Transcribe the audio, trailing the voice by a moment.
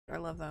I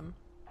love them.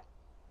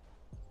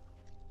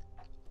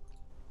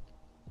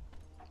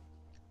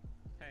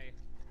 Hey.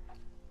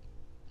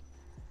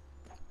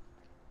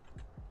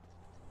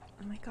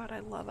 Oh my god, I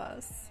love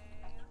us.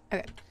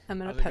 Okay, I'm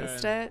gonna How's it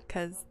post going? it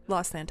because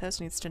Los Santos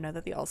needs to know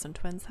that the Olsen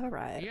twins have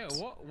arrived. Yeah,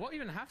 what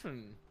even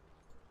happened?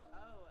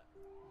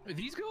 Are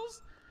these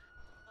girls?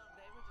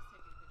 They were just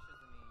taking pictures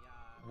of me,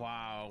 yeah.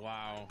 Wow,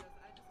 wow.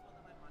 I just told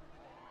them I wanted my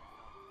day to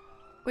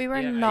myself. We were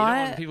Yeah, you don't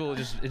want not. people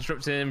just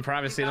interrupting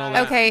privacy and all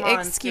that. Okay, Come on,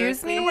 excuse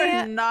seriously, me.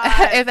 we're not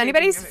If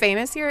anybody's taking-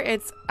 famous here,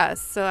 it's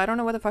us. So I don't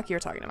know what the fuck you're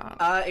talking about.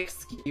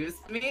 Excuse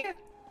me?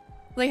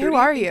 Like, Who who do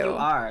are think you? You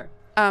are.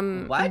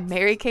 What?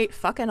 Mary Kate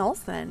fucking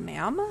Olsen,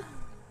 ma'am.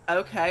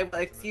 Okay,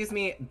 well, excuse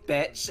me,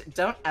 bitch.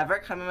 Don't ever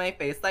come in my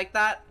face like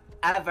that.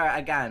 Ever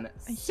again.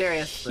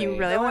 Seriously. You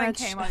really No one want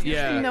came to? on you.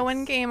 Yeah. No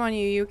one came on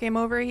you. You came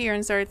over here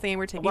and started saying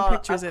we're taking Well,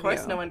 pictures of of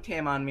course you. no one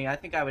came on me. I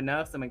think I would know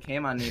if someone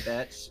came on me,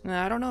 bitch.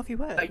 I don't know if you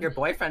would. But your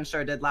boyfriend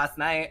sure did last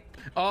night.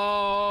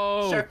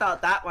 Oh. Sure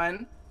felt that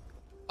one.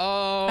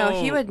 Oh.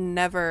 Oh, he would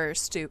never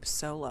stoop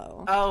so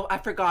low. Oh, I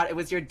forgot. It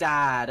was your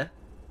dad.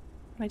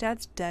 My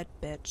dad's dead,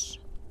 bitch.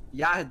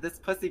 Yeah, this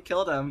pussy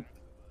killed him.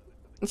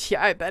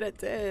 Yeah, I bet it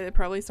did.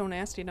 Probably so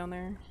nasty down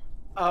there.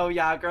 Oh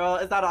yeah, girl.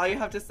 Is that all you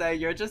have to say?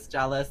 You're just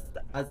jealous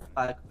as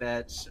fuck,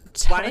 bitch.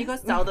 Why don't you go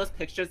sell those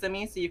pictures of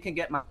me so you can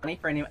get money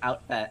for a new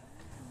outfit?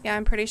 Yeah,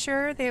 I'm pretty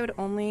sure they would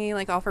only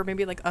like offer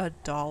maybe like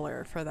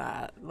 $1 for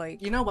that.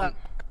 Like, You know what?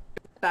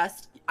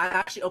 Best. I'm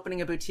actually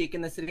opening a boutique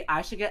in the city.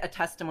 I should get a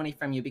testimony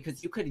from you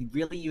because you could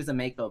really use a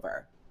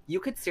makeover.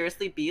 You could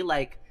seriously be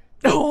like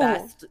the Oh.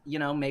 best, you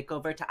know,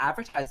 makeover to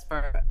advertise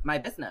for my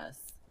business.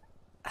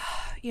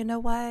 you know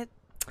what?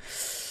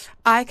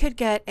 I could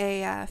get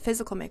a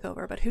physical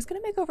makeover, but who's gonna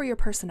make over your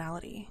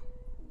personality?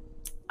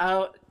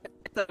 Oh,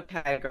 it's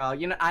okay, girl.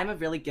 You know, I'm a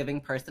really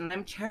giving person and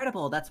I'm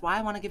charitable. That's why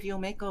I want to give you a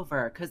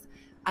makeover because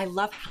I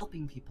love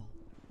helping people.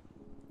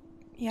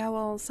 Yeah,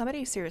 well,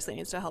 somebody seriously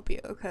needs to help you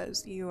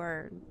because you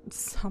are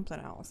something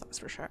else, that's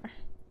for sure.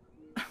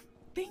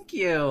 Thank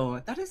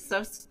you. That is so.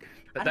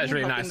 I That's don't really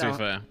even nice, to be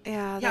fucking know. fair.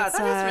 Yeah, Yeah, that's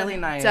that is really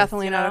nice,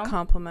 Definitely you not a know?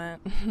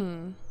 compliment.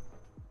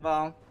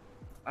 Well,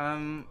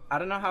 I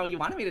don't know how you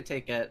wanted me to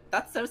take it.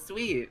 That's so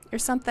sweet. You're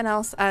something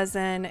else, as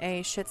in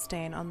a shit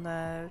stain on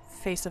the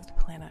face of the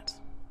planet.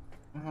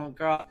 Oh,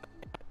 girl.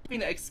 You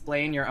need to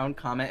explain your own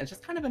comment. It's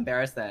just kind of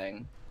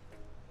embarrassing.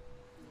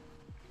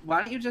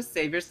 Why don't you just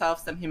save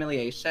yourself some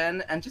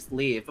humiliation and just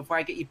leave before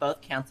I get you both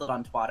canceled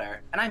on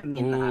Twitter? And I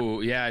mean that.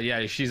 Ooh,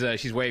 yeah.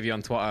 She's wavy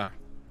on Twitter.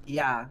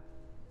 Yeah.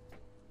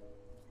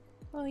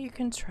 Well, you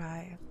can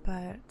try,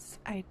 but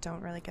I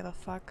don't really give a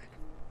fuck.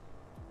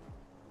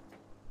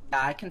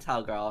 Yeah, I can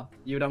tell, girl.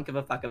 You don't give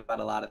a fuck about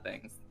a lot of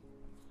things.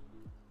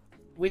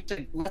 We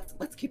should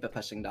let's keep it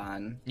pushing,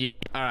 Dawn. Yeah.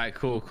 All right,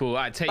 cool. All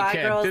right, take Bye,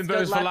 care. girls. Bimbos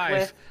Good for luck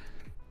life.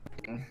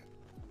 with.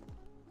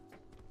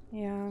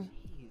 Yeah.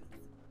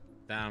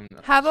 Damn.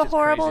 Have a shit's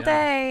horrible crazy, huh?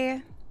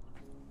 day.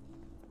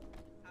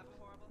 Have a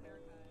horrible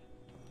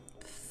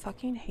haircut.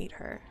 Fucking hate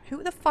her.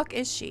 Who the fuck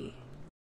is she?